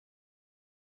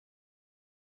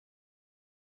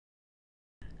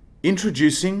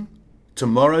Introducing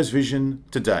Tomorrow's Vision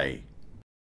Today.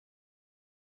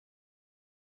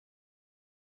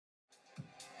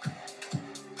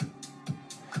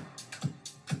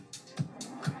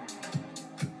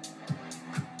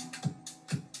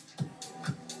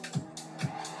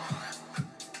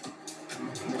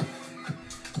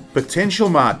 Potential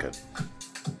market: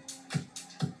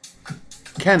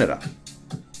 Canada,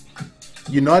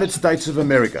 United States of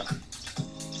America,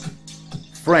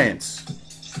 France,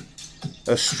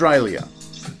 Australia,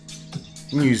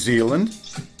 New Zealand,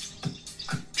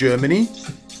 Germany,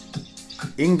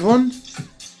 England,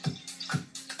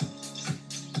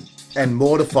 and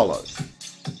more to follow.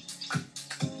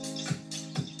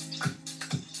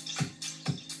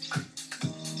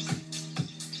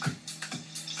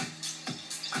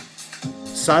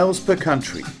 Sales per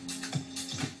country: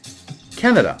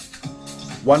 Canada,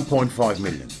 1.5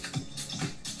 million.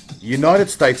 United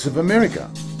States of America,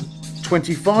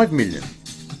 25 million.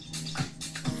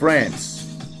 France,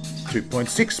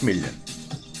 2.6 million.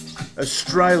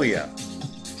 Australia,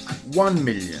 1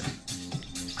 million.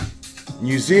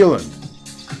 New Zealand,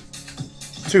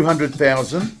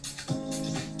 200,000.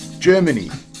 Germany,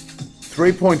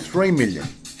 3.3 million.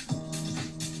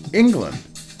 England,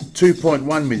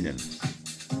 2.1 million.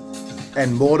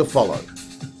 And more to follow.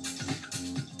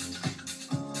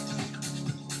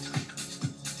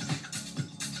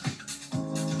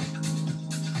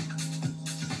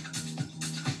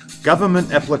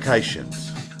 Government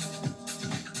applications: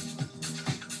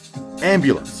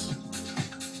 ambulance,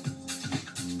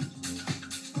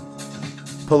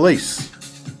 police,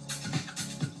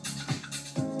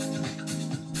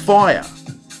 fire,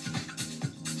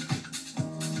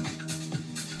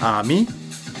 army,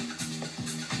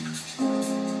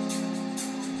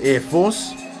 Air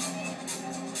Force,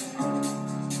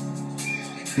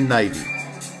 Navy.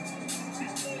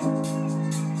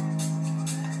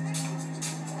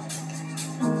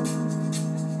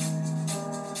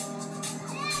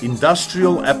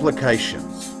 Industrial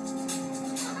applications: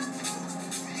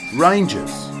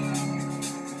 ranges,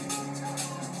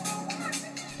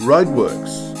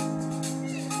 roadworks,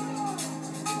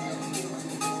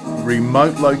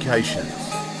 remote locations,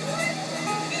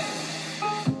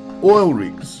 oil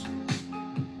rigs,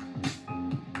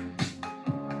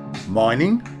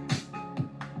 mining,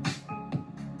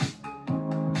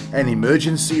 and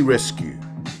emergency rescue.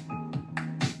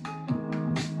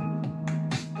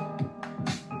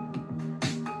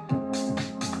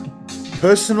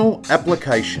 Personal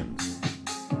applications: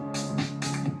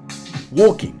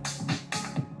 walking,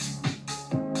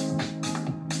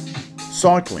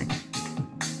 cycling,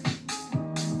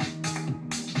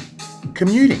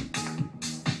 commuting,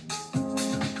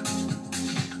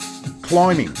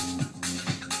 climbing,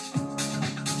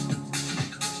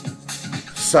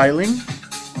 sailing,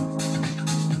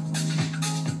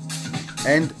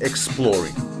 and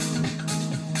exploring.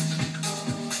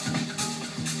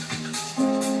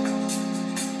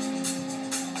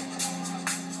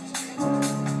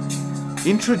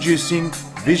 Introducing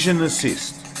Vission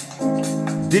Assist,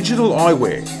 digital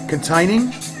eyewear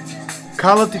containing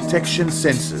color detection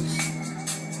sensors,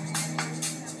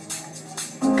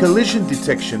 collision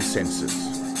detection sensors,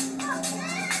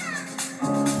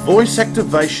 voice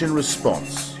activation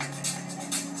response,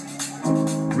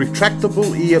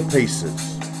 retractable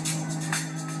earpieces,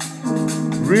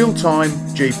 real-time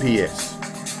GPS,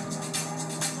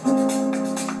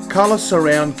 color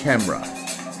surround camera,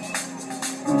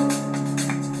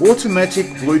 automatic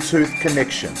Bluetooth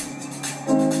connection,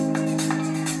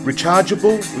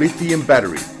 rechargeable lithium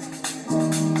battery.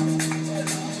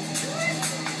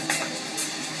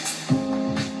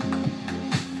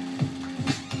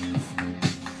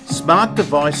 Smart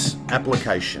device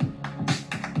application,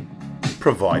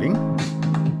 providing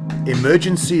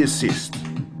emergency assist,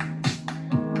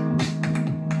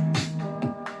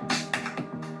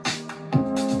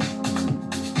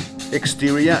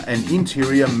 exterior and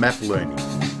interior map learning,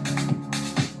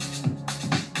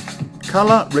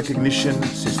 color recognition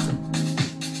system,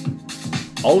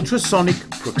 ultrasonic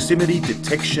proximity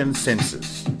detection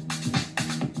sensors,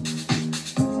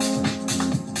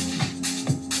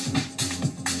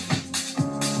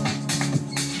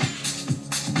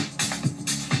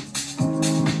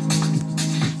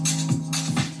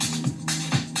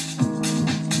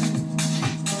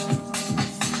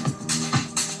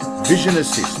 Vission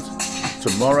Assist,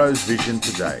 tomorrow's vision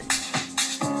today.